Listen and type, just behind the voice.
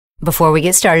Before we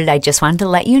get started, I just wanted to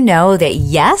let you know that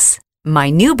yes,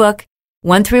 my new book,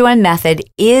 131 Method,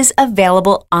 is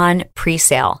available on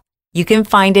pre-sale. You can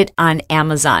find it on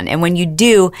Amazon. And when you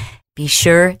do, be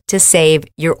sure to save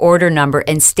your order number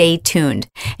and stay tuned.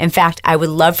 In fact, I would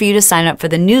love for you to sign up for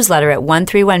the newsletter at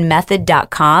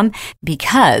 131method.com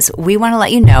because we want to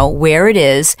let you know where it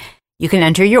is. You can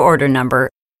enter your order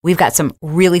number. We've got some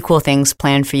really cool things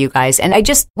planned for you guys. And I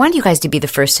just want you guys to be the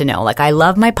first to know. Like, I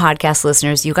love my podcast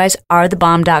listeners. You guys are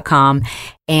thebomb.com.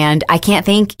 And I can't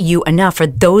thank you enough for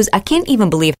those. I can't even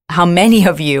believe how many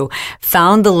of you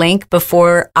found the link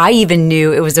before I even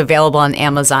knew it was available on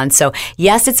Amazon. So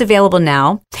yes, it's available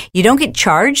now. You don't get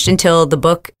charged until the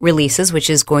book releases, which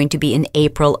is going to be in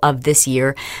April of this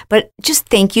year. But just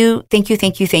thank you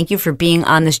for being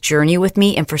on this journey with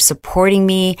me and for supporting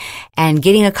me and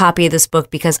getting a copy of this book,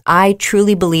 because I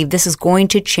truly believe this is going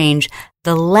to change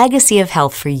the legacy of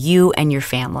health for you and your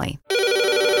family.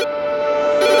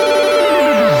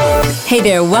 Hey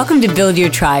there, welcome to Build Your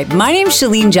Tribe. My name's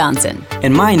Chalene Johnson.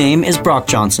 And my name is Brock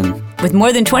Johnson. With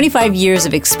more than 25 years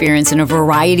of experience in a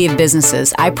variety of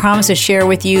businesses, I promise to share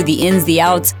with you the ins, the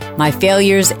outs, my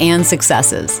failures, and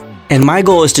successes. And my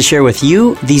goal is to share with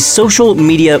you these social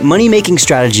media money-making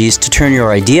strategies to turn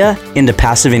your idea into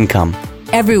passive income.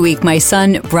 Every week, my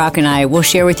son, Brock, and I will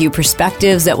share with you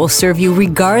perspectives that will serve you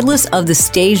regardless of the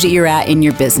stage that you're at in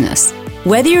your business.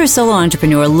 Whether you're a solo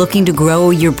entrepreneur looking to grow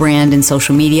your brand in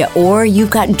social media or you've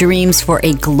got dreams for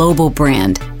a global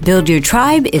brand, Build Your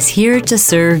Tribe is here to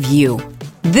serve you.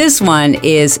 This one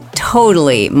is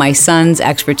totally my son's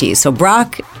expertise. So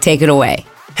Brock, take it away.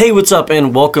 Hey, what's up,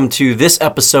 and welcome to this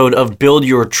episode of Build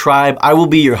Your Tribe. I will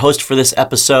be your host for this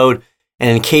episode,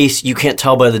 and in case you can't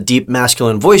tell by the deep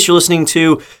masculine voice you're listening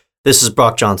to, this is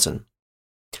Brock Johnson.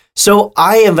 So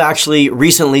I have actually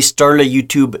recently started a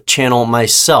YouTube channel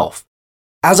myself.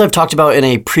 As I've talked about in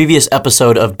a previous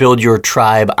episode of Build Your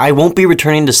Tribe, I won't be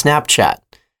returning to Snapchat.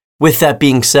 With that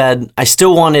being said, I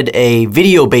still wanted a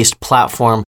video-based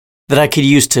platform that I could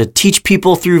use to teach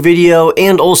people through video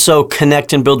and also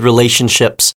connect and build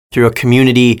relationships through a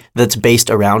community that's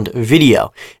based around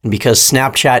video. And because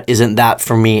Snapchat isn't that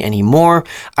for me anymore,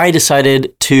 I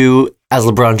decided to, as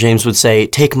LeBron James would say,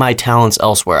 take my talents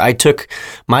elsewhere. I took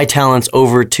my talents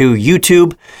over to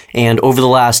YouTube, and over the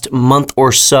last month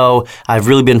or so, I've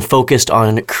really been focused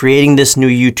on creating this new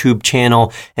YouTube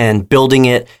channel and building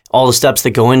it, all the steps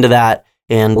that go into that,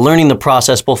 and learning the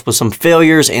process, both with some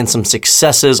failures and some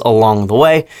successes along the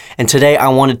way. And today I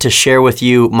wanted to share with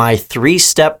you my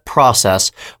 3-step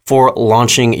process for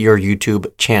launching your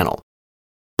YouTube channel.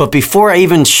 But before I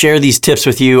even share these tips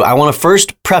with you, I want to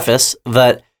first preface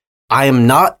that I am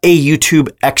not a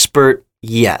YouTube expert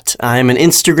yet. I'm an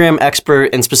Instagram expert,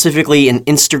 and specifically an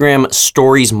Instagram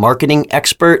stories marketing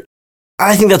expert.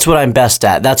 I think that's what I'm best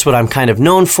at. That's what I'm kind of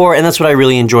known for, and that's what I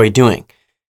really enjoy doing.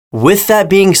 With that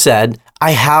being said,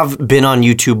 I have been on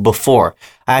YouTube before.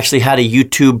 I actually had a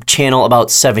YouTube channel about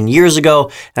 7 years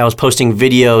ago, and I was posting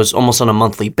videos almost on a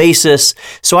monthly basis.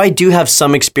 So I do have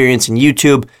some experience in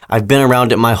YouTube. I've been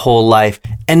around it my whole life.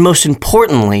 And most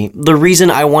importantly, the reason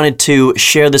I wanted to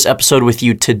share this episode with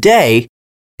you today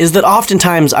is that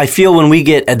oftentimes I feel when we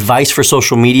get advice for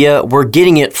social media, we're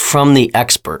getting it from the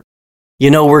expert. You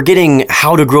know, we're getting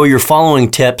how to grow your following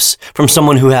tips from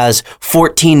someone who has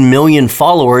 14 million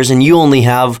followers and you only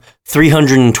have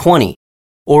 320.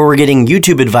 Or we're getting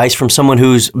YouTube advice from someone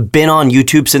who's been on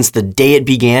YouTube since the day it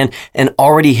began and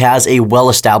already has a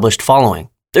well-established following.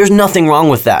 There's nothing wrong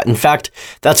with that. In fact,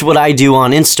 that's what I do on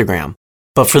Instagram.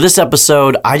 But for this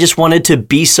episode, I just wanted to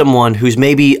be someone who's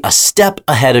maybe a step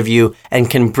ahead of you and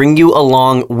can bring you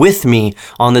along with me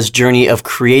on this journey of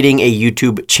creating a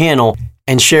YouTube channel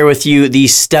and share with you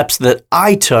these steps that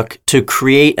I took to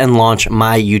create and launch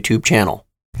my YouTube channel.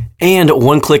 And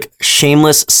one-click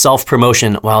shameless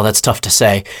self-promotion. Wow, that's tough to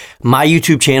say. My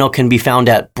YouTube channel can be found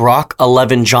at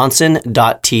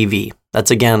brock11johnson.tv. That's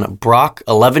again,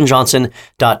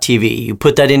 brock11johnson.tv. You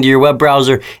put that into your web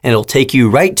browser and it'll take you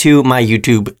right to my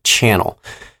YouTube channel.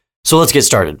 So let's get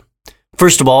started.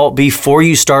 First of all, before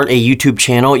you start a YouTube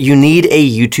channel, you need a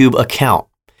YouTube account.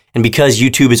 And because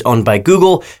YouTube is owned by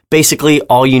Google, basically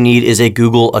all you need is a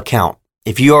Google account.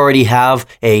 If you already have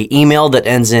an email that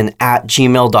ends in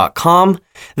 @gmail.com,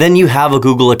 then you have a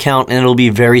Google account and it'll be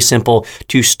very simple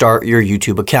to start your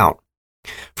YouTube account.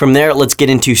 From there, let's get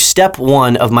into step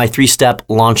 1 of my 3-step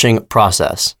launching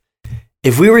process.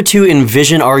 If we were to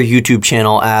envision our YouTube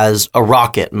channel as a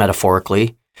rocket,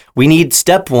 metaphorically, we need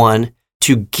step 1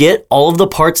 to get all of the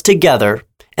parts together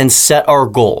and set our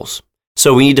goals.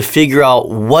 So we need to figure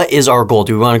out, what is our goal?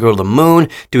 Do we want to go to the moon?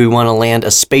 Do we want to land a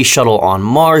space shuttle on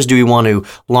Mars? Do we want to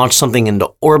launch something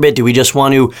into orbit? Do we just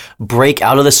want to break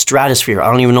out of the stratosphere? I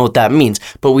don't even know what that means,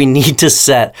 but we need to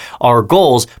set our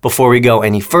goals before we go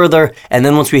any further. And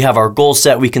then once we have our goals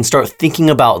set, we can start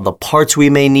thinking about the parts we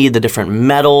may need, the different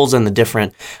metals and the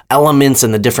different elements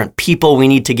and the different people we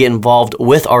need to get involved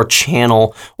with our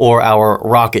channel or our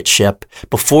rocket ship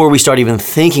before we start even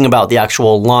thinking about the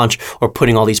actual launch or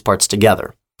putting all these parts together.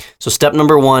 So step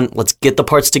number 1, let's get the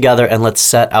parts together and let's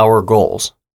set our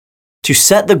goals. To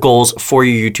set the goals for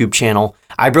your YouTube channel,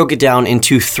 I broke it down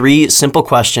into 3 simple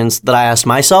questions that I asked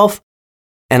myself,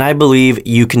 and I believe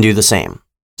you can do the same.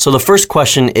 So the first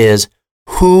question is,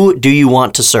 who do you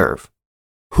want to serve?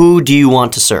 Who do you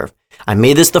want to serve? I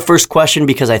made this the first question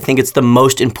because I think it's the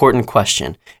most important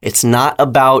question. It's not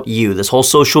about you. This whole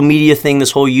social media thing,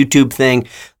 this whole YouTube thing,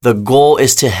 the goal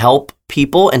is to help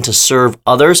people and to serve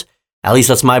others. At least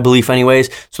that's my belief anyways.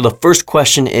 So the first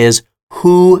question is,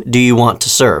 who do you want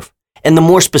to serve? And the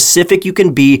more specific you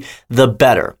can be, the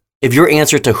better. If your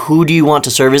answer to who do you want to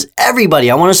serve is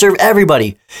everybody, I want to serve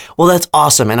everybody, well, that's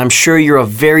awesome. And I'm sure you're a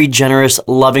very generous,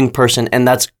 loving person, and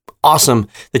that's awesome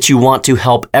that you want to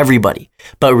help everybody.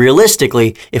 But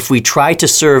realistically, if we try to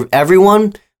serve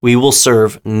everyone, we will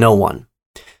serve no one.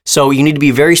 So you need to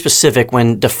be very specific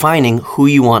when defining who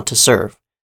you want to serve.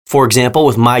 For example,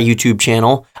 with my YouTube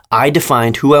channel, I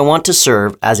defined who I want to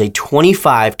serve as a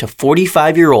 25 to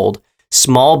 45-year-old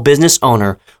small business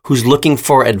owner who's looking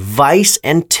for advice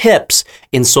and tips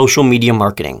in social media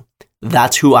marketing.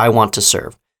 That's who I want to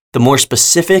serve. The more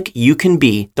specific you can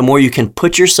be, the more you can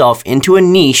put yourself into a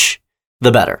niche,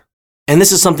 the better. And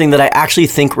this is something that I actually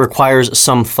think requires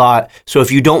some thought. So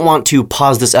if you don't want to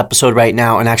pause this episode right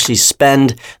now and actually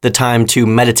spend the time to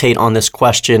meditate on this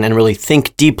question and really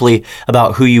think deeply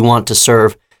about who you want to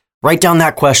serve, write down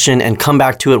that question and come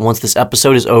back to it once this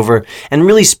episode is over and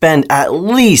really spend at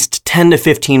least 10 to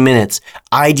 15 minutes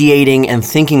ideating and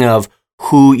thinking of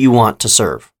who you want to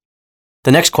serve.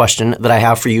 The next question that I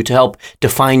have for you to help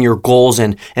define your goals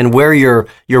and where your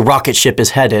rocket ship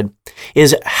is headed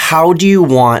is, how do you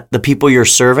want the people you're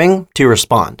serving to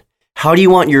respond? How do you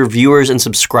want your viewers and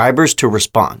subscribers to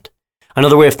respond?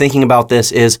 Another way of thinking about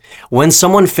this is, when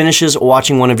someone finishes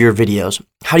watching one of your videos,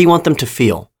 how do you want them to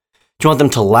feel? Do you want them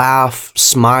to laugh,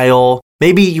 smile?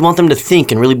 Maybe you want them to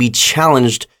think and really be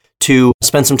challenged to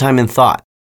spend some time in thought.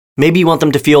 Maybe you want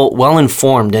them to feel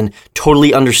well-informed and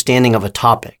totally understanding of a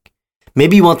topic.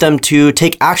 Maybe you want them to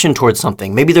take action towards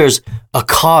something. Maybe there's a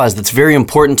cause that's very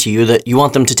important to you that you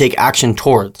want them to take action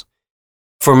towards.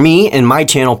 For me and my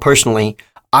channel personally,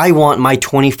 I want my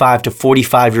 25 to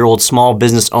 45-year-old small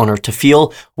business owner to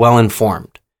feel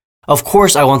well-informed. Of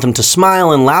course, I want them to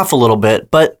smile and laugh a little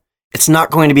bit, but it's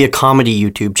not going to be a comedy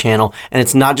YouTube channel, and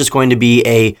it's not just going to be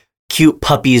a cute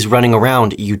puppies running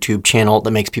around YouTube channel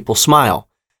that makes people smile.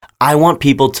 I want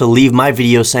people to leave my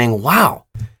video saying, wow,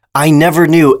 I never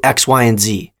knew X, Y, and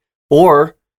Z.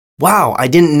 Or, wow, I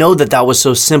didn't know that was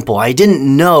so simple. I didn't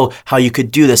know how you could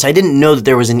do this. I didn't know that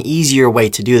there was an easier way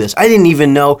to do this. I didn't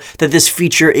even know that this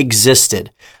feature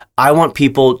existed. I want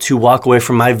people to walk away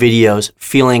from my videos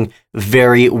feeling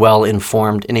very well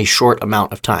informed in a short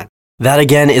amount of time. That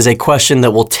again is a question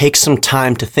that will take some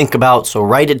time to think about, so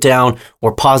write it down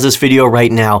or pause this video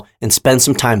right now and spend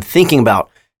some time thinking about,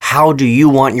 how do you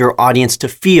want your audience to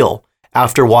feel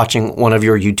after watching one of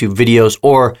your YouTube videos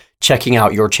or checking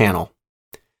out your channel.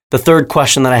 The third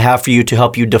question that I have for you to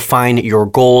help you define your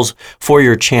goals for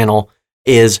your channel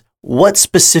is, what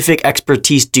specific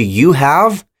expertise do you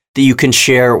have that you can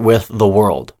share with the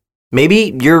world?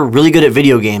 Maybe you're really good at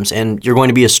video games and you're going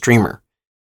to be a streamer.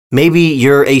 Maybe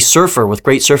you're a surfer with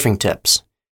great surfing tips.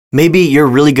 Maybe you're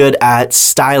really good at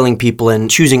styling people and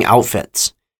choosing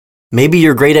outfits. Maybe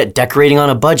you're great at decorating on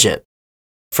a budget.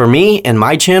 For me and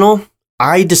my channel,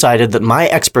 I decided that my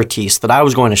expertise that I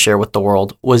was going to share with the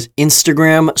world was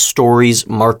Instagram stories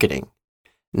marketing.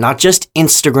 Not just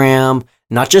Instagram,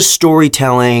 not just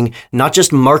storytelling, not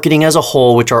just marketing as a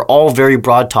whole, which are all very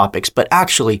broad topics, but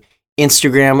actually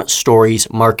Instagram stories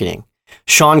marketing.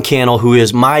 Sean Cannell, who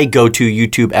is my go-to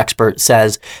YouTube expert,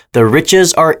 says, the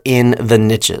riches are in the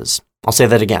niches. I'll say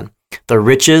that again. The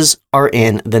riches are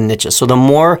in the niches. So the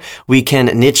more we can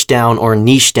niche down or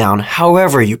niche down,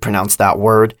 however you pronounce that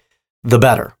word, the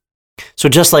better. So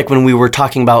just like when we were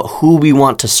talking about who we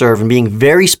want to serve and being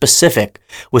very specific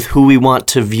with who we want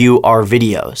to view our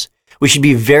videos, we should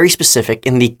be very specific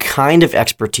in the kind of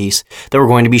expertise that we're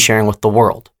going to be sharing with the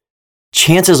world.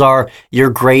 Chances are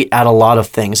you're great at a lot of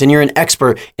things and you're an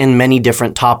expert in many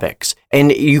different topics,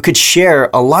 and you could share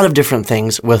a lot of different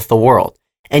things with the world,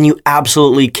 and you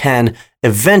absolutely can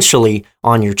eventually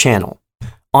on your channel.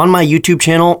 On my YouTube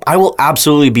channel, I will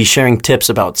absolutely be sharing tips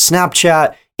about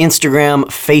Snapchat, Instagram,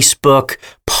 Facebook,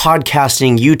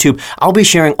 podcasting, YouTube. I'll be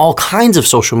sharing all kinds of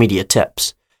social media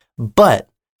tips. But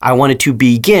I wanted to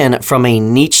begin from a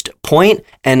niched point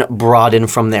and broaden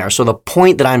from there. So the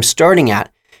point that I'm starting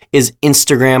at is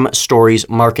Instagram stories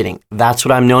marketing. That's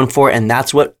what I'm known for, and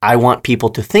that's what I want people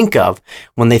to think of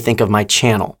when they think of my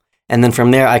channel. And then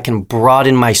from there, I can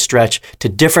broaden my stretch to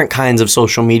different kinds of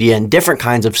social media and different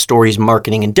kinds of stories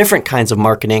marketing and different kinds of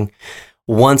marketing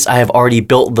once I have already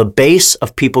built the base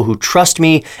of people who trust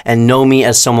me and know me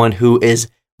as someone who is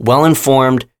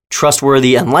well-informed,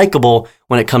 trustworthy, and likable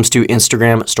when it comes to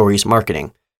Instagram stories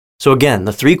marketing. So again,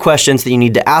 the 3 questions that you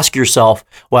need to ask yourself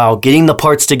while getting the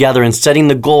parts together and setting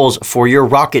the goals for your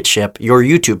rocket ship, your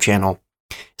YouTube channel,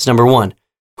 is number 1,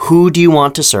 who do you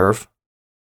want to serve?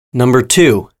 Number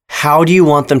 2, how do you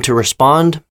want them to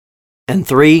respond? And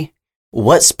 3,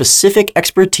 what specific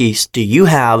expertise do you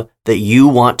have that you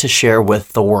want to share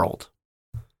with the world?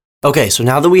 Okay, so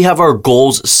now that we have our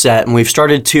goals set and we've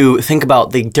started to think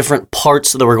about the different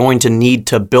parts that we're going to need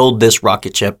to build this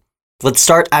rocket ship, let's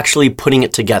start actually putting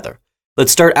it together.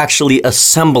 Let's start actually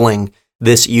assembling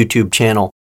this YouTube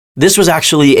channel. This was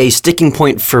actually a sticking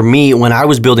point for me when I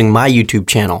was building my YouTube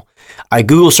channel. I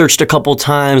Google searched a couple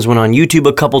times, went on YouTube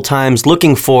a couple times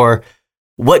looking for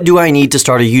what do I need to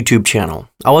start a YouTube channel?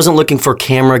 I wasn't looking for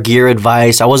camera gear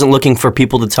advice. I wasn't looking for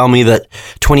people to tell me that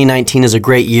 2019 is a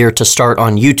great year to start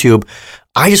on YouTube.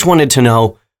 I just wanted to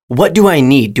know, what do I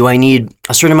need? Do I need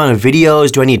a certain amount of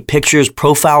videos? Do I need pictures,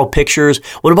 profile pictures?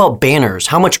 What about banners?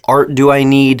 How much art do I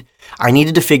need? I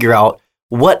needed to figure out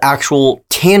what actual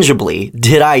tangibly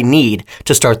did I need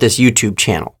to start this YouTube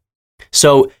channel.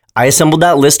 So I assembled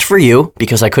that list for you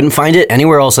because I couldn't find it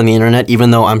anywhere else on the internet,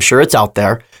 even though I'm sure it's out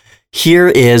there. Here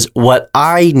is what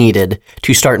I needed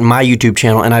to start my YouTube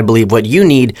channel, and I believe what you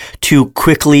need to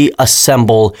quickly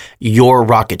assemble your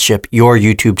rocket ship, your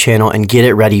YouTube channel, and get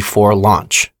it ready for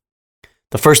launch.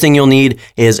 The first thing you'll need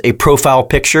is a profile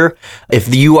picture.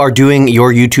 If you are doing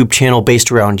your YouTube channel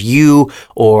based around you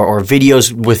or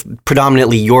videos with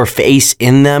predominantly your face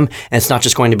in them, and it's not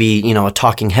just going to be, a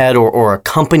talking head or a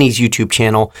company's YouTube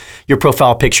channel, your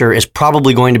profile picture is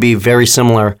probably going to be very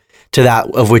similar to that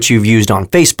of which you've used on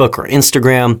Facebook or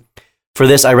Instagram. For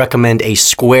this, I recommend a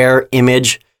square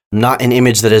image, not an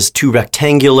image that is too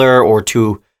rectangular or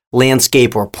too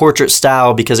landscape or portrait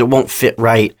style, because it won't fit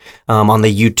right on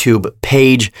the YouTube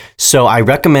page. So I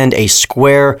recommend a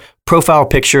square profile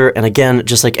picture. And again,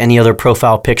 just like any other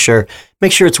profile picture,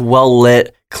 make sure it's well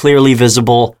lit, clearly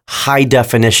visible, high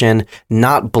definition,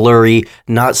 not blurry,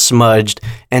 not smudged,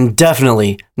 and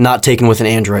definitely not taken with an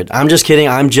Android. I'm just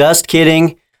kidding.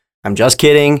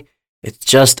 It's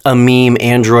just a meme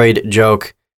Android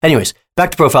joke. Anyways, back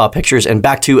to profile pictures and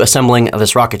back to assembling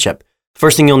this rocket ship.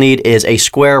 First thing you'll need is a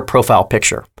square profile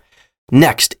picture.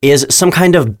 Next is some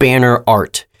kind of banner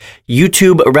art.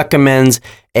 YouTube recommends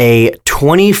a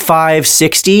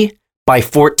 2560 by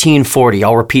 1440.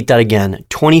 I'll repeat that again.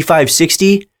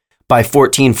 2560 by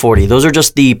 1440. Those are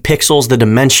just the pixels, the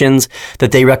dimensions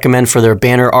that they recommend for their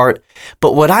banner art.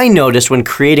 But what I noticed when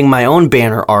creating my own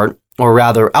banner art, or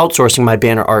rather outsourcing my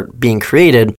banner art being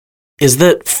created, is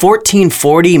that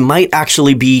 1440 might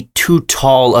actually be too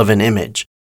tall of an image.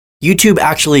 YouTube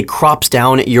actually crops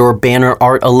down your banner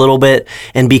art a little bit,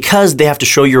 and because they have to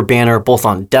show your banner both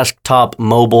on desktop,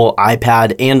 mobile,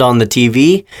 iPad, and on the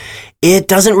TV, it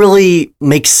doesn't really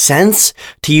make sense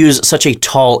to use such a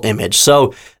tall image.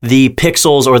 So the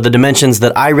pixels or the dimensions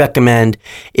that I recommend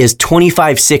is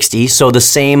 2560, so the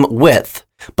same width,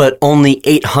 but only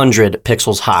 800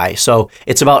 pixels high. So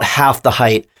it's about half the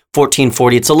height.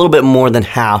 1440, it's a little bit more than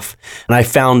half. And I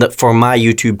found that for my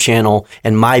YouTube channel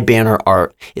and my banner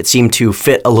art, it seemed to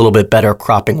fit a little bit better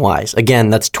cropping wise. Again,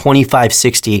 that's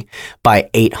 2560 by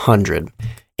 800.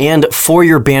 And for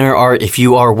your banner art, if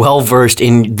you are well versed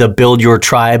in the Build Your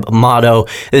Tribe motto,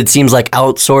 it seems like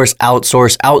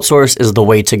outsource is the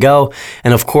way to go.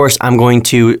 And of course, I'm going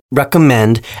to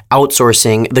recommend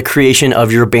outsourcing the creation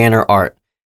of your banner art.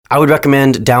 I would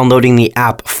recommend downloading the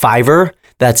app Fiverr.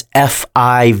 That's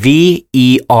Fiverr,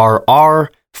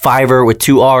 Fiverr with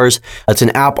 2 R's. It's an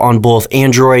app on both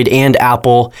Android and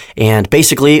Apple. And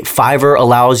basically, Fiverr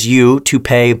allows you to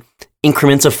pay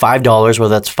increments of $5,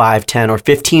 whether that's $5, $10, or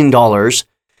 $15,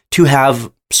 to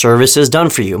have services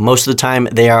done for you. Most of the time,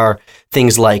 they are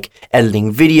things like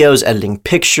editing videos, editing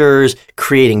pictures,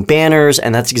 creating banners,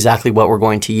 and that's exactly what we're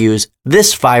going to use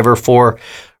this Fiverr for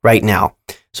right now.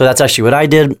 So that's actually what I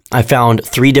did. I found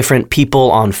 3 different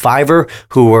people on Fiverr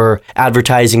who were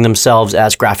advertising themselves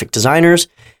as graphic designers.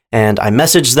 And I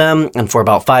messaged them, and for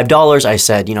about $5, I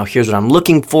said, here's what I'm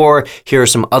looking for. Here are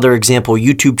some other example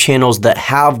YouTube channels that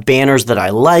have banners that I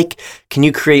like. Can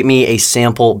you create me a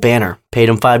sample banner? Paid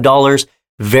them $5.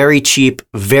 Very cheap,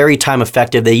 very time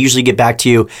effective. They usually get back to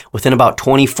you within about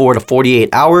 24 to 48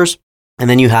 hours, and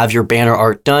then you have your banner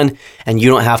art done, and you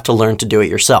don't have to learn to do it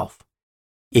yourself.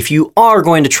 If you are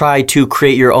going to try to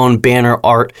create your own banner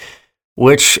art,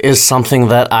 which is something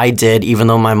that I did, even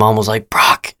though my mom was like,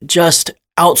 Brock, just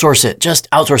outsource it.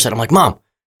 I'm like, Mom,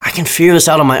 I can figure this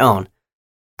out on my own.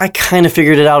 I kind of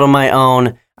figured it out on my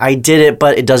own. I did it,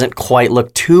 but it doesn't quite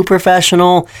look too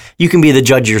professional. You can be the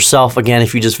judge yourself. Again,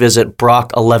 if you just visit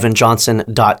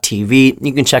brock11johnson.tv,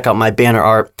 you can check out my banner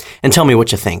art and tell me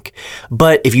what you think.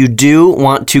 But if you do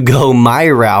want to go my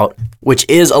route, which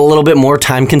is a little bit more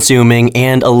time consuming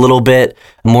and a little bit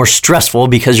more stressful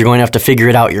because you're going to have to figure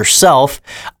it out yourself,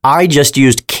 I just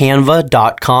used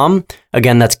canva.com.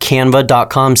 Again, that's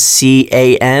canva.com,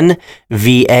 C-A-N-V-A,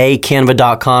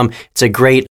 canva.com. It's a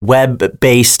great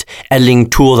web-based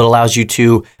editing tool that allows you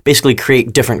to basically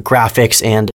create different graphics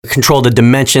and control the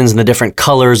dimensions and the different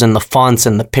colors and the fonts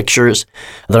and the pictures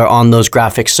that are on those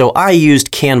graphics. So I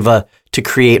used Canva to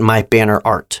create my banner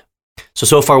art.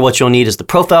 So far what you'll need is the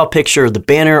profile picture, the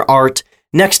banner art.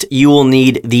 Next, you will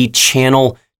need the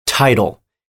channel title.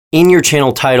 In your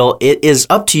channel title, it is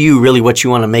up to you really what you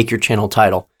want to make your channel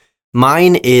title.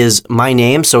 Mine is my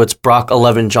name, so it's Brock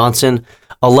 11 Johnson.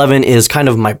 11 is kind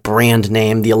of my brand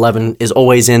name. The 11 is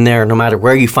always in there. No matter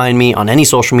where you find me on any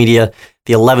social media,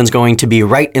 the 11 is going to be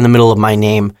right in the middle of my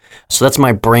name. So that's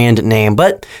my brand name.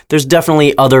 But there's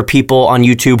definitely other people on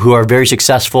YouTube who are very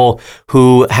successful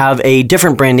who have a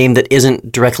different brand name that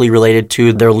isn't directly related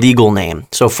to their legal name.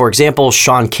 So for example,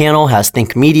 Sean Cannell has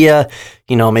Think Media.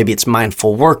 Maybe it's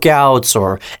Mindful Workouts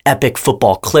or Epic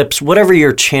Football Clips. Whatever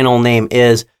your channel name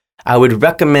is, I would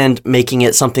recommend making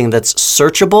it something that's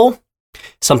searchable,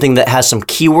 something that has some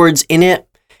keywords in it,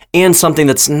 and something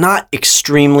that's not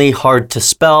extremely hard to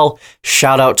spell.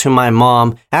 Shout out to my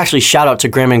mom. Actually, shout out to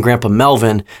Grandma and Grandpa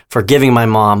Melvin for giving my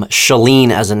mom Shalene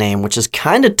as a name, which is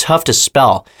kind of tough to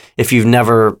spell if you've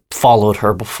never followed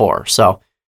her before. So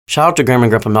shout out to Grandma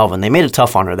and Grandpa Melvin. They made it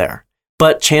tough on her there.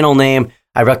 But channel name,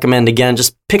 I recommend, again,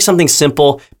 just pick something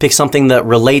simple, pick something that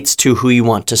relates to who you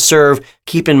want to serve.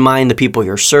 Keep in mind the people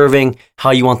you're serving,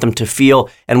 how you want them to feel,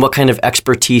 and what kind of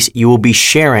expertise you will be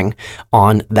sharing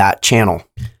on that channel.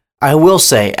 I will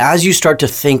say, as you start to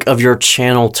think of your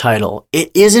channel title,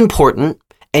 it is important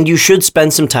and you should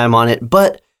spend some time on it,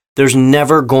 but there's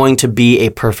never going to be a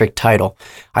perfect title.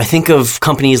 I think of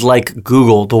companies like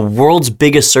Google, the world's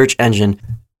biggest search engine,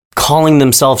 calling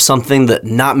themselves something that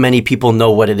not many people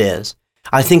know what it is.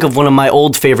 I think of one of my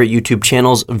old favorite YouTube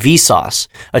channels, Vsauce,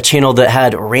 a channel that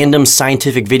had random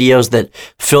scientific videos that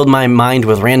filled my mind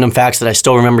with random facts that I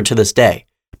still remember to this day.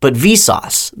 But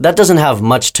Vsauce, that doesn't have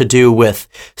much to do with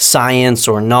science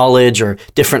or knowledge or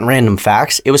different random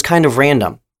facts. It was kind of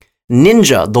random.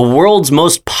 Ninja, the world's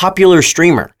most popular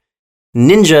streamer.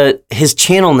 Ninja, his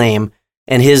channel name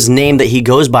and his name that he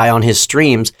goes by on his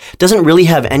streams doesn't really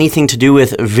have anything to do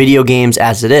with video games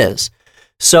as it is.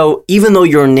 So even though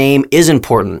your name is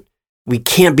important, we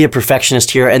can't be a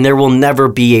perfectionist here, and there will never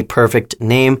be a perfect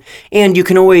name, and you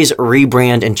can always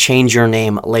rebrand and change your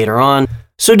name later on.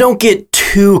 So don't get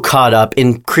too caught up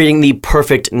in creating the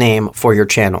perfect name for your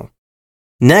channel.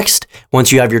 Next,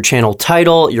 once you have your channel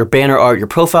title, your banner art, your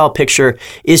profile picture,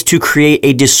 is to create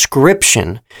a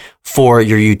description for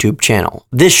your YouTube channel.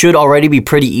 This should already be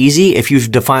pretty easy if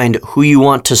you've defined who you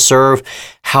want to serve,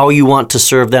 how you want to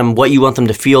serve them, what you want them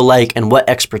to feel like, and what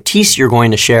expertise you're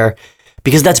going to share,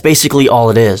 because that's basically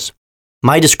all it is.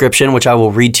 My description, which I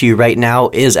will read to you right now,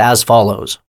 is as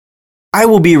follows. I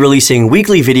will be releasing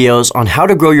weekly videos on how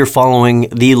to grow your following,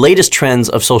 the latest trends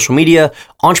of social media,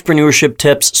 entrepreneurship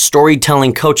tips,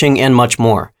 storytelling, coaching, and much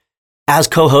more. As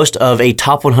co-host of a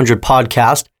Top 100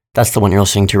 podcast, that's the one you're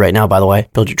listening to right now, by the way,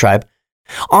 Build Your Tribe,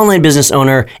 online business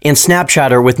owner, and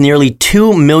Snapchatter with nearly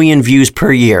 2 million views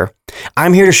per year,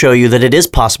 I'm here to show you that it is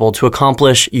possible to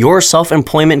accomplish your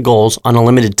self-employment goals on a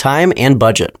limited time and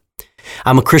budget.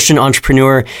 I'm a Christian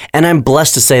entrepreneur, and I'm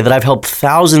blessed to say that I've helped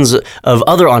thousands of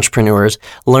other entrepreneurs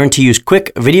learn to use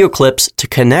quick video clips to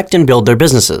connect and build their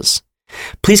businesses.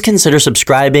 Please consider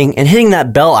subscribing and hitting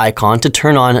that bell icon to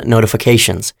turn on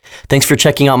notifications. Thanks for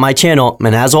checking out my channel,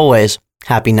 and as always,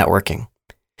 happy networking.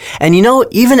 And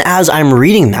even as I'm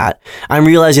reading that, I'm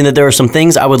realizing that there are some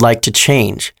things I would like to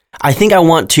change. I think I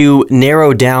want to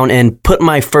narrow down and put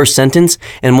my first sentence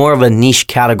in more of a niche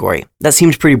category. That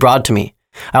seems pretty broad to me.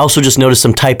 I also just noticed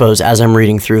some typos as I'm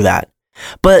reading through that.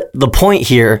 But the point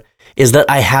here is that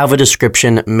I have a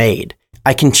description made.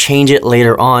 I can change it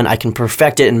later on. I can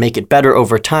perfect it and make it better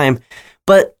over time,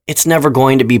 but it's never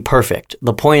going to be perfect.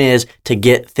 The point is to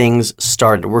get things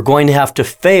started. We're going to have to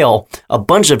fail a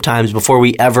bunch of times before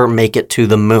we ever make it to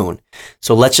the moon.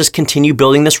 So let's just continue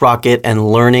building this rocket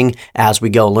and learning as we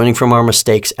go, learning from our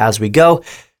mistakes as we go,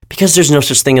 because there's no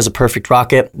such thing as a perfect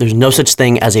rocket. There's no such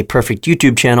thing as a perfect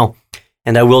YouTube channel.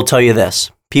 And I will tell you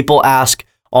this, people ask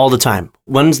all the time,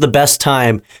 when's the best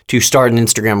time to start an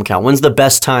Instagram account? When's the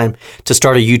best time to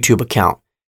start a YouTube account?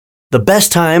 The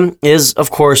best time is,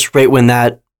 of course, right when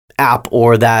that app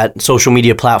or that social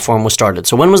media platform was started.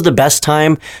 So when was the best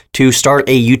time to start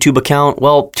a YouTube account?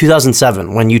 Well,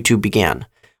 2007, when YouTube began.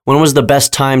 When was the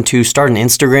best time to start an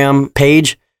Instagram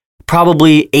page?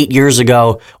 Probably 8 years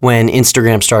ago when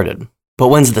Instagram started. But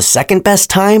when's the second best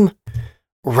time?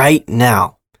 Right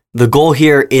now. The goal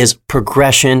here is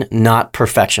progression, not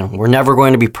perfection. We're never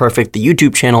going to be perfect. The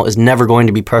YouTube channel is never going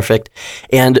to be perfect.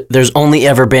 And there's only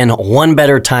ever been one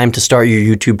better time to start your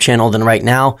YouTube channel than right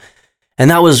now.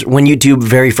 And that was when YouTube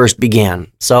very first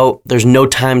began. So there's no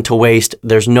time to waste.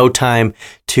 There's no time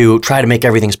to try to make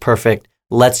everything perfect.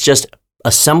 Let's just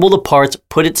assemble the parts,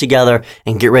 put it together,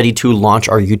 and get ready to launch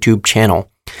our YouTube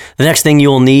channel. The next thing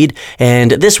you'll need,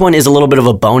 and this one is a little bit of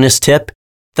a bonus tip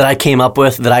that I came up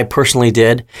with, that I personally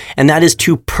did, and that is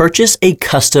to purchase a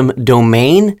custom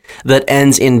domain that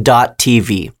ends in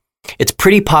 .tv. It's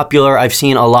pretty popular. I've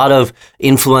seen a lot of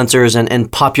influencers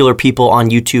and popular people on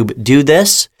YouTube do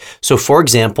this. So for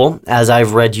example, as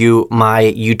I've read you my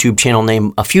YouTube channel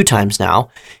name a few times now,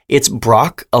 it's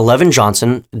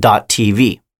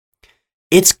Brock11Johnson.tv.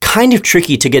 It's kind of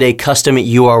tricky to get a custom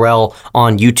URL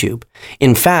on YouTube.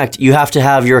 In fact, you have to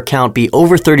have your account be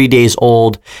over 30 days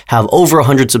old, have over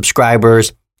 100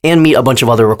 subscribers, and meet a bunch of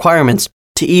other requirements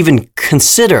to even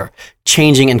consider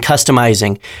changing and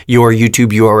customizing your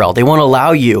YouTube URL. They won't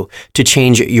allow you to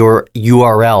change your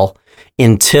URL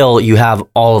until you have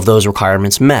all of those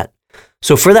requirements met.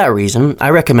 So for that reason,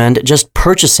 I recommend just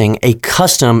purchasing a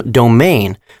custom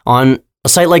domain on a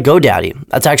site like GoDaddy.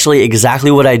 That's actually exactly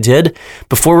what I did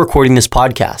before recording this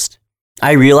podcast.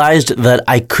 I realized that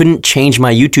I couldn't change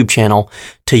my YouTube channel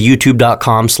to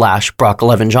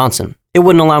youtube.com/Brock11Johnson. It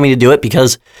wouldn't allow me to do it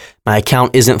because my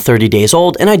account isn't 30 days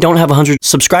old and I don't have 100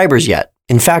 subscribers yet.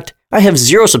 In fact, I have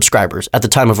 0 subscribers at the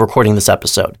time of recording this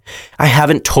episode. I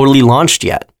haven't totally launched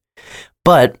yet.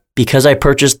 But because I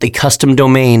purchased the custom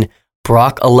domain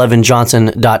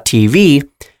Brock11Johnson.tv,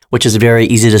 which is very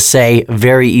easy to say,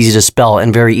 very easy to spell,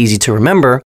 and very easy to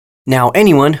remember, now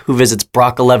anyone who visits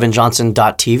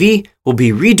Brock11Johnson.tv will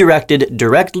be redirected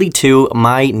directly to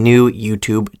my new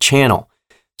YouTube channel.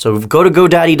 So go to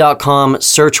GoDaddy.com,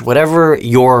 search whatever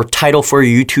your title for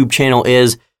your YouTube channel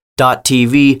is,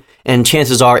 .tv, and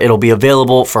chances are it'll be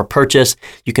available for purchase.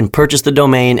 You can purchase the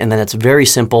domain, and then it's very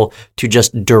simple to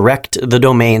just direct the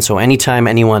domain. So anytime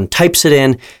anyone types it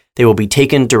in, they will be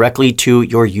taken directly to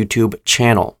your YouTube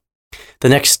channel. The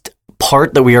next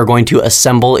part that we are going to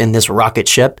assemble in this rocket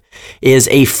ship is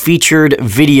a featured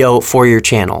video for your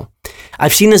channel.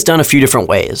 I've seen this done a few different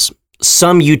ways.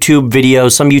 Some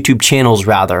YouTube channels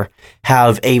rather,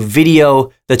 have a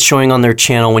video that's showing on their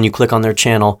channel when you click on their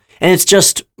channel, and it's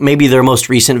just maybe their most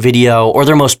recent video or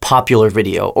their most popular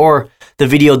video or the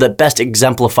video that best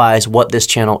exemplifies what this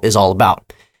channel is all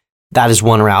about. That is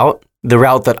one route. The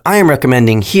route that I am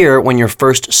recommending here when you're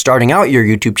first starting out your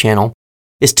YouTube channel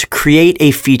is to create a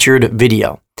featured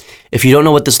video. If you don't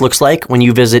know what this looks like, when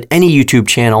you visit any YouTube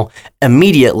channel,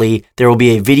 immediately there will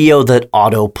be a video that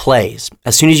auto plays.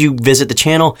 As soon as you visit the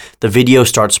channel, the video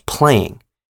starts playing.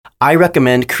 I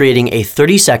recommend creating a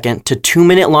 30-second to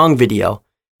 2-minute long video,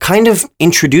 kind of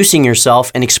introducing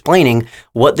yourself and explaining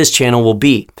what this channel will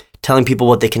be, telling people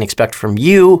what they can expect from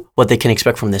you, what they can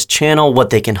expect from this channel,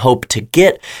 what they can hope to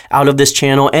get out of this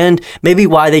channel, and maybe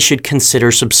why they should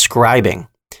consider subscribing.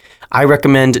 I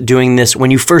recommend doing this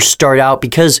when you first start out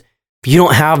because you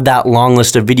don't have that long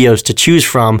list of videos to choose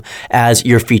from as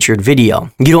your featured video.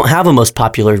 You don't have a most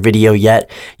popular video yet.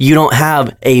 You don't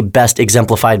have a best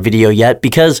exemplified video yet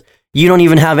because you don't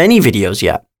even have any videos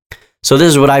yet. So this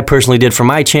is what I personally did for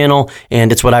my channel,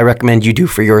 and it's what I recommend you do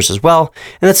for yours as well.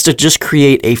 And that's to just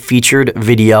create a featured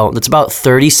video that's about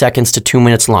 30 seconds to 2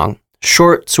 minutes long.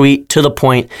 Short, sweet, to the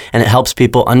point, and it helps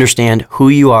people understand who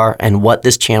you are and what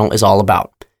this channel is all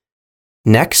about.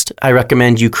 Next, I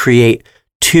recommend you create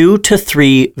 2 to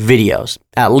 3 videos,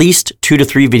 at least 2 to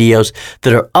 3 videos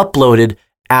that are uploaded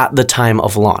at the time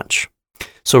of launch.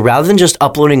 So rather than just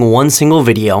uploading one single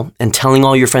video and telling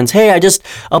all your friends, hey, I just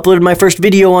uploaded my first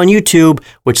video on YouTube,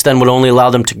 which then would only allow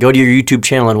them to go to your YouTube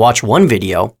channel and watch one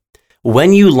video,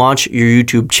 when you launch your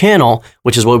YouTube channel,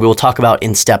 which is what we will talk about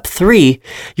in step 3,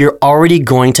 you're already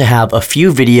going to have a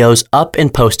few videos up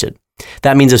and posted.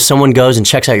 That means if someone goes and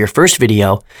checks out your first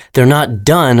video, they're not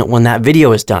done when that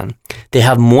video is done. They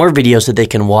have more videos that they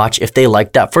can watch if they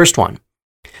liked that first one.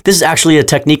 This is actually a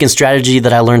technique and strategy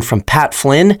that I learned from Pat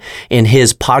Flynn in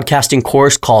his podcasting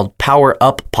course called Power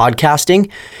Up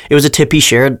Podcasting. It was a tip he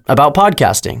shared about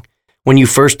podcasting. When you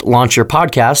first launch your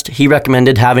podcast, he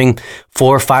recommended having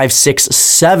 4, 5, 6,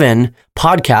 7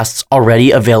 podcasts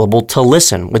already available to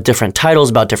listen with different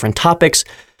titles about different topics.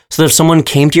 So that if someone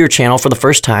came to your channel for the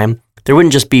first time, there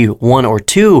wouldn't just be 1 or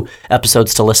 2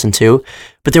 episodes to listen to,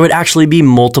 but there would actually be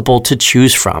multiple to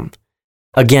choose from.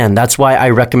 Again, that's why I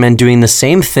recommend doing the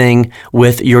same thing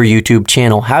with your YouTube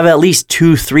channel. Have at least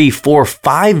 2, 3, 4,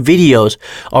 5 videos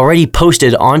already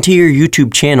posted onto your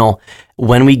YouTube channel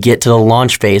when we get to the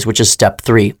launch phase, which is step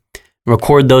 3.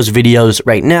 Record those videos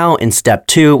right now in step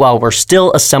 2 while we're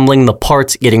still assembling the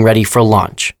parts getting ready for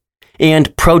launch.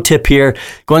 And pro tip here,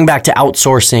 going back to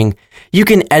outsourcing, you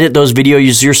can edit those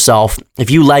videos yourself. If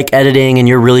you like editing and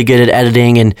you're really good at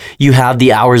editing and you have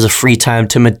the hours of free time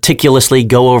to meticulously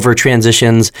go over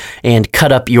transitions and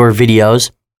cut up your videos,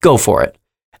 go for it.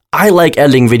 I like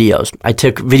editing videos. I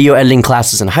took video editing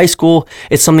classes in high school.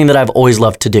 It's something that I've always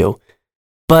loved to do.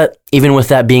 But even with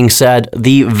that being said,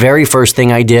 the very first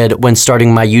thing I did when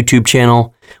starting my YouTube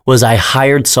channel was I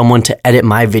hired someone to edit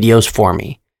my videos for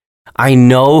me. I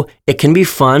know it can be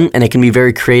fun and it can be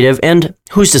very creative, and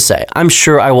who's to say? I'm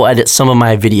sure I will edit some of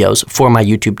my videos for my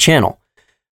YouTube channel.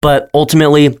 But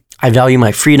ultimately, I value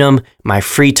my freedom, my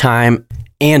free time,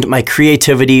 and my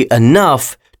creativity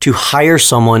enough to hire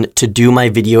someone to do my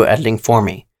video editing for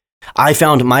me. I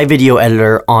found my video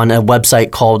editor on a website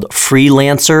called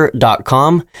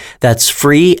freelancer.com. That's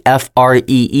free,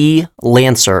 F-R-E-E,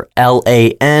 Lancer,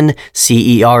 L-A-N-C-E-R.com,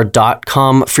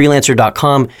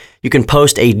 freelancer.com. You can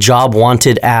post a job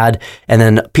wanted ad, and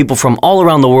then people from all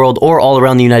around the world or all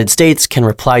around the United States can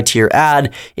reply to your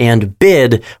ad and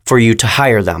bid for you to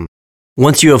hire them.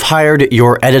 Once you have hired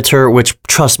your editor, which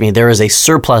trust me, there is a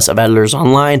surplus of editors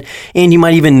online, and you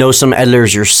might even know some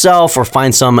editors yourself or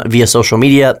find some via social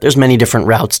media. There's many different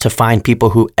routes to find people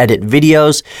who edit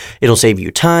videos. It'll save you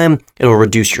time, it'll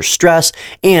reduce your stress,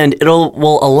 and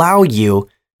will allow you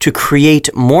to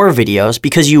create more videos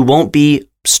because you won't be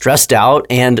stressed out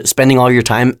and spending all your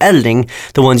time editing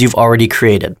the ones you've already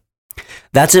created.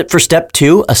 That's it for step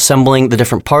 2, assembling the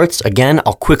different parts. Again,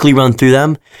 I'll quickly run through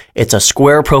them. It's a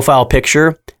square profile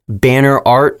picture, banner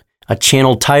art, a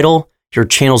channel title, your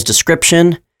channel's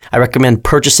description. I recommend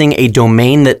purchasing a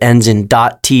domain that ends in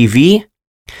 .tv,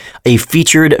 a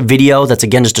featured video that's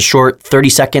again just a short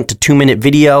 30-second to 2-minute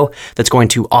video that's going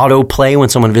to autoplay when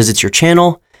someone visits your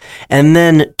channel, and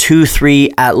then 2,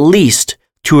 3, at least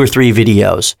 2 or 3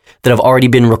 videos that have already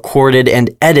been recorded and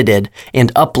edited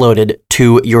and uploaded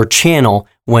to your channel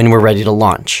when we're ready to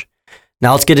launch.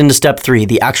 Now let's get into step 3,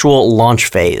 the actual launch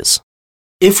phase.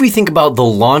 If we think about the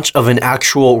launch of an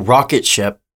actual rocket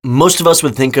ship, most of us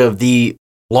would think of the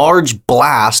large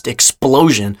blast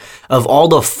explosion of all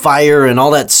the fire and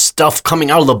all that stuff coming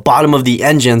out of the bottom of the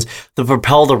engines to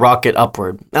propel the rocket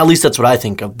upward. At least that's what I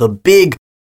think of. The big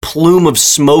plume of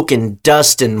smoke and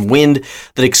dust and wind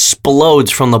that explodes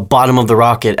from the bottom of the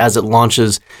rocket as it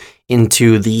launches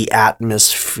into the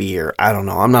atmosphere. I don't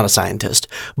know. I'm not a scientist,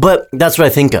 but that's what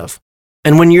I think of.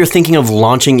 And when you're thinking of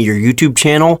launching your YouTube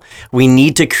channel, we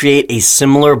need to create a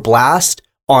similar blast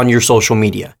on your social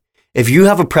media. If you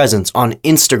have a presence on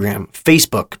Instagram,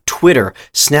 Facebook, Twitter,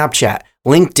 Snapchat,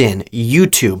 LinkedIn,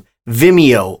 YouTube,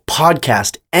 Vimeo,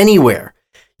 podcast, anywhere,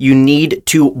 you need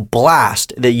to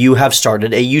blast that you have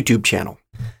started a YouTube channel.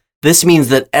 This means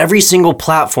that every single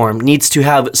platform needs to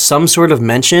have some sort of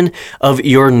mention of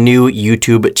your new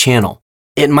YouTube channel.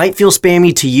 It might feel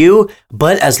spammy to you,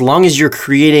 but as long as you're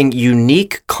creating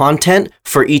unique content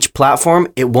for each platform,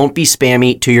 it won't be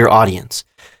spammy to your audience.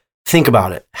 Think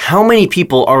about it. How many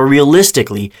people are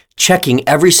realistically checking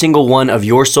every single one of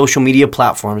your social media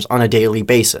platforms on a daily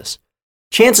basis?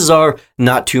 Chances are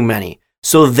not too many.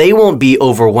 So they won't be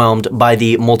overwhelmed by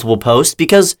the multiple posts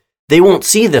because they won't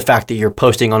see the fact that you're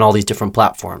posting on all these different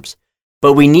platforms.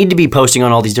 But we need to be posting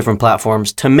on all these different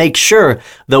platforms to make sure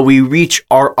that we reach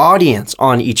our audience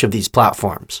on each of these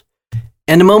platforms.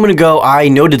 And a moment ago, I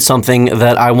noted something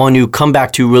that I want to come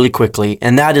back to really quickly,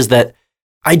 and that is that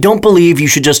I don't believe you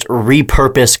should just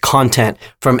repurpose content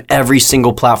from every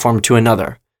single platform to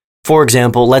another. For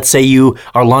example, let's say you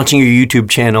are launching your YouTube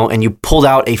channel and you pulled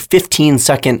out a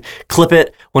 15-second clip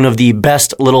it, one of the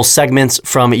best little segments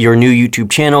from your new YouTube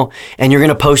channel, and you're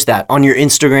going to post that on your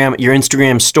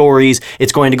Instagram stories.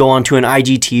 It's going to go onto an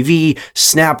IGTV,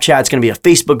 Snapchat. It's going to be a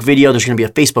Facebook video. There's going to be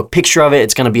a Facebook picture of it.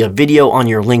 It's going to be a video on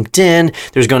your LinkedIn.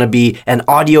 There's going to be an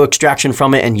audio extraction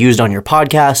from it and used on your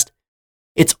podcast.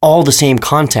 It's all the same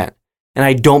content. And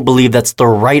I don't believe that's the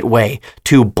right way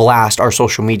to blast our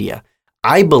social media.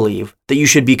 I believe that you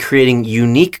should be creating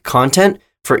unique content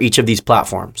for each of these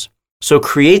platforms. So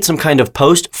create some kind of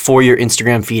post for your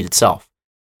Instagram feed itself.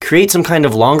 Create some kind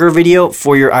of longer video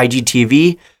for your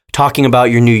IGTV talking about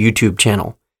your new YouTube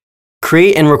channel.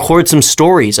 Create and record some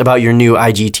stories about your new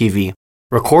IGTV.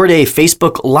 Record a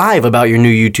Facebook Live about your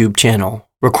new YouTube channel.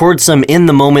 Record some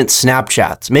in-the-moment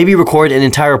Snapchats. Maybe record an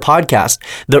entire podcast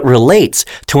that relates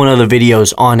to one of the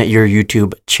videos on your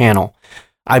YouTube channel.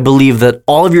 I believe that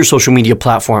all of your social media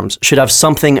platforms should have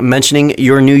something mentioning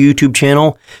your new YouTube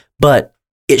channel, but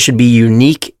it should be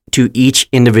unique to each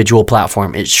individual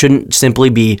platform. It shouldn't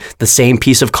simply be the same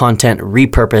piece of content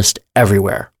repurposed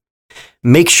everywhere.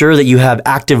 Make sure that you have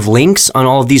active links on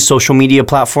all of these social media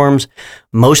platforms.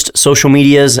 Most social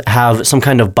medias have some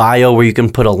kind of bio where you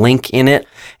can put a link in it.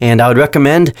 And I would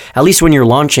recommend, at least when you're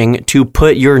launching, to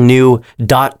put your new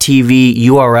 .tv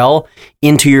URL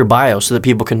into your bio so that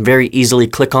people can very easily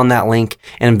click on that link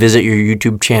and visit your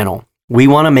YouTube channel. We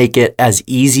want to make it as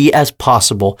easy as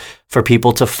possible for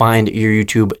people to find your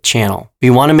YouTube channel. We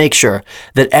want to make sure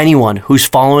that anyone who's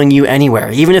following you anywhere,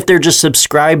 even if they're just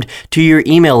subscribed to your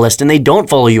email list and they don't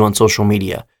follow you on social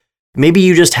media, maybe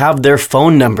you just have their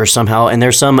phone number somehow and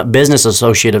they're some business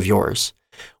associate of yours.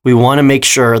 We want to make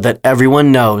sure that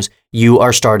everyone knows you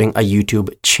are starting a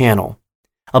YouTube channel.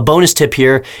 A bonus tip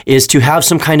here is to have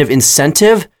some kind of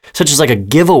incentive, such as like a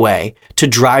giveaway, to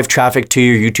drive traffic to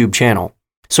your YouTube channel.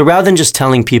 So rather than just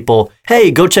telling people, hey,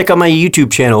 go check out my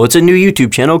YouTube channel. It's a new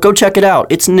YouTube channel. Go check it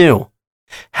out. It's new.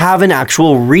 Have an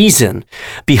actual reason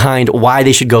behind why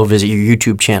they should go visit your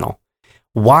YouTube channel.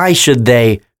 Why should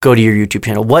they go to your YouTube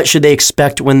channel? What should they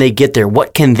expect when they get there?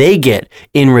 What can they get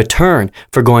in return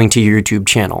for going to your YouTube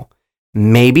channel?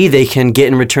 Maybe they can get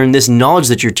in return this knowledge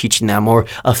that you're teaching them, or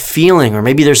a feeling, or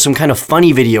maybe there's some kind of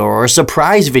funny video or a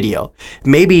surprise video.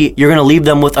 Maybe you're going to leave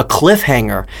them with a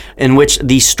cliffhanger in which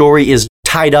the story is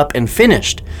tied up and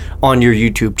finished on your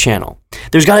YouTube channel.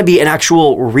 There's got to be an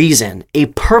actual reason, a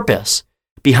purpose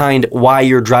behind why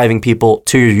you're driving people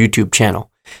to your YouTube channel.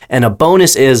 And a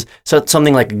bonus is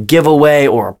something like a giveaway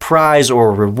or a prize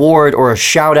or a reward or a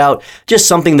shout out, just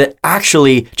something that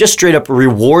actually just straight up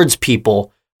rewards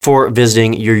people for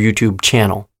visiting your YouTube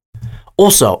channel.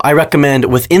 Also, I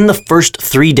recommend within the first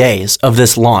 3 days of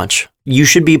this launch, you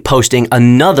should be posting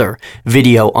another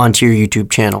video onto your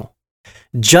YouTube channel.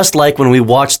 Just like when we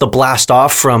watch the blast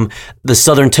off from the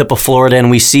southern tip of Florida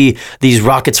and we see these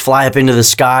rockets fly up into the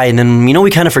sky and then, we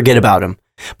kind of forget about them.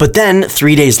 But then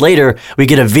 3 days later, we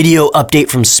get a video update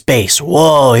from space.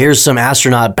 Whoa, here's some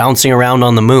astronaut bouncing around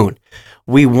on the moon.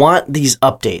 We want these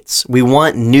updates. We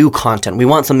want new content. We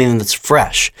want something that's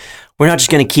fresh. We're not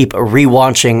just going to keep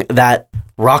rewatching that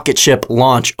rocket ship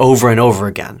launch over and over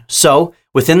again. So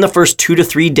within the first 2 to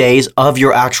 3 days of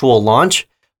your actual launch,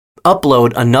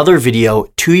 upload another video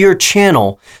to your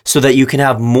channel so that you can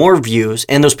have more views,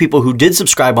 and those people who did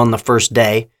subscribe on the first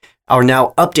day are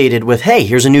now updated with, hey,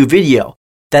 here's a new video.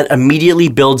 That immediately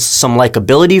builds some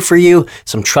likability for you,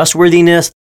 some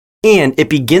trustworthiness, and it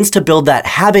begins to build that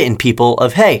habit in people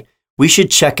of, hey, we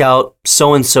should check out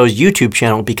so-and-so's YouTube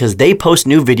channel because they post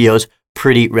new videos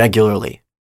pretty regularly.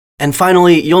 And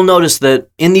finally, you'll notice that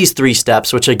in these 3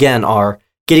 steps, which again are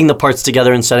getting the parts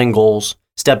together and setting goals,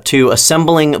 step 2,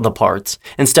 assembling the parts,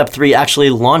 and step 3, actually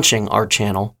launching our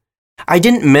channel, I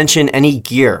didn't mention any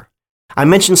gear. I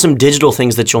mentioned some digital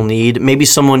things that you'll need, maybe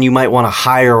someone you might want to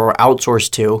hire or outsource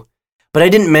to, but I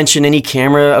didn't mention any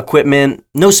camera equipment,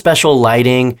 no special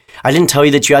lighting. I didn't tell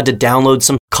you that you had to download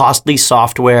some costly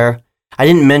software. I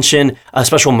didn't mention a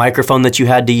special microphone that you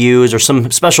had to use or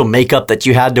some special makeup that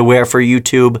you had to wear for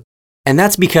YouTube. And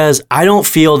that's because I don't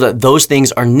feel that those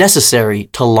things are necessary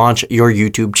to launch your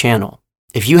YouTube channel.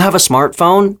 If you have a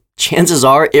smartphone, chances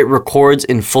are it records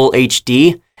in full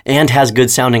HD and has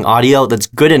good sounding audio that's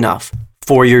good enough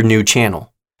for your new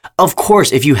channel. Of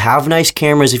course, if you have nice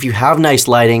cameras, if you have nice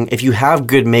lighting, if you have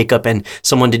good makeup and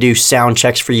someone to do sound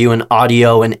checks for you and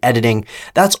audio and editing,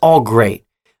 that's all great.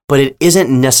 But it isn't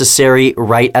necessary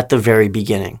right at the very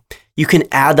beginning. You can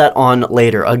add that on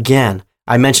later. Again,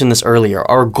 I mentioned this earlier.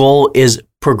 Our goal is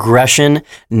progression,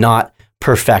 not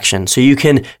perfection. So you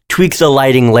can tweak the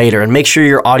lighting later and make sure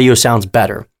your audio sounds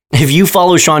better. If you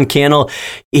follow Sean Cannell,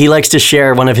 he likes to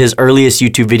share one of his earliest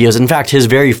YouTube videos. In fact, his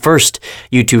very first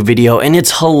YouTube video, and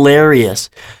it's hilarious.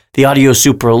 The audio is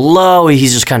super low.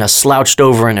 He's just kind of slouched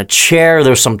over in a chair.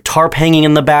 There's some tarp hanging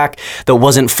in the back that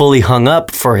wasn't fully hung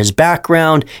up for his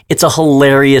background. It's a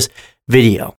hilarious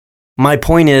video. My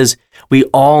point is, we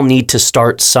all need to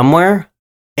start somewhere,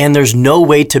 and there's no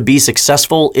way to be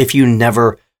successful if you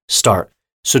never start.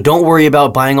 So don't worry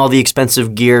about buying all the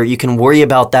expensive gear. You can worry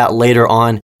about that later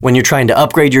on when you're trying to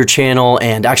upgrade your channel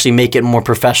and actually make it more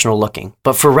professional looking.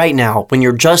 But for right now, when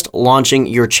you're just launching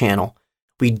your channel,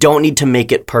 we don't need to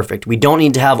make it perfect. We don't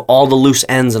need to have all the loose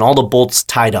ends and all the bolts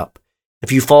tied up.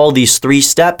 If you follow these 3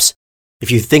 steps, if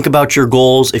you think about your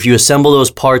goals, if you assemble those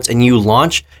parts and you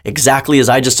launch exactly as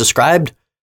I just described,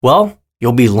 well,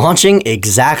 you'll be launching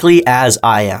exactly as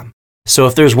I am. So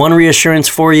if there's one reassurance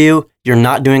for you, you're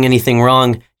not doing anything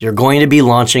wrong. You're going to be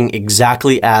launching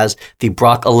exactly as the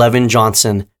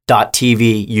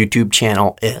Brock11Johnson.tv YouTube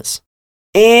channel is.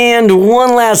 And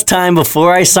one last time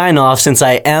before I sign off, since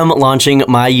I am launching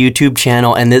my YouTube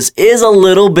channel, and this is a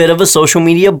little bit of a social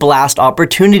media blast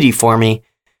opportunity for me,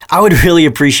 I would really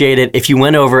appreciate it if you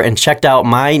went over and checked out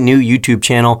my new YouTube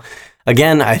channel.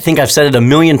 Again, I think I've said it a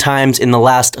million times in the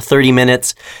last 30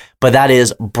 minutes, but that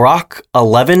is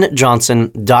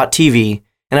Brock11Johnson.tv,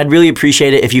 and I'd really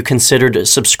appreciate it if you considered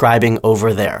subscribing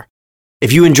over there.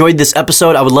 If you enjoyed this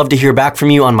episode, I would love to hear back from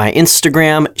you on my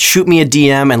Instagram. Shoot me a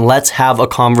DM and let's have a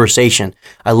conversation.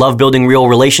 I love building real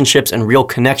relationships and real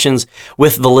connections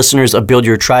with the listeners of Build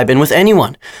Your Tribe and with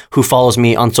anyone who follows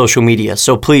me on social media.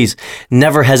 So please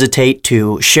never hesitate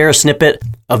to share a snippet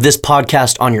of this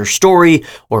podcast on your story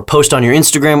or post on your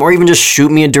Instagram, or even just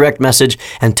shoot me a direct message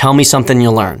and tell me something you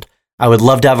learned. I would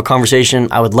love to have a conversation.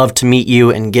 I would love to meet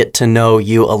you and get to know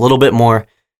you a little bit more,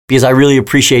 because I really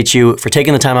appreciate you for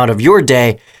taking the time out of your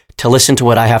day to listen to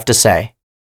what I have to say.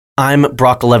 I'm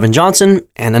Brock11 Johnson,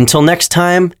 and until next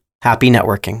time, happy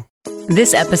networking.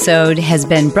 This episode has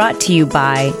been brought to you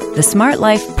by the Smart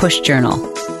Life Push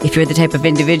Journal. If you're the type of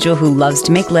individual who loves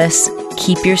to make lists,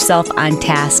 keep yourself on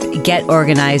task, get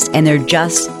organized, and there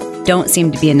just don't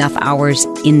seem to be enough hours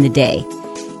in the day,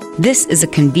 this is a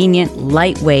convenient,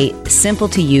 lightweight, simple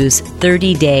to use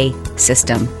 30-day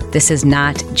system. This is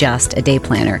not just a day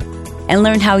planner. And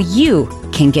learn how you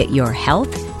can get your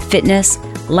health, fitness,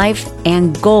 life,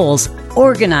 and goals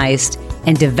organized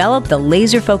and develop the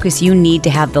laser focus you need to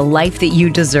have the life that you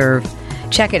deserve.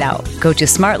 Check it out. Go to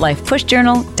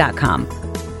smartlifepushjournal.com.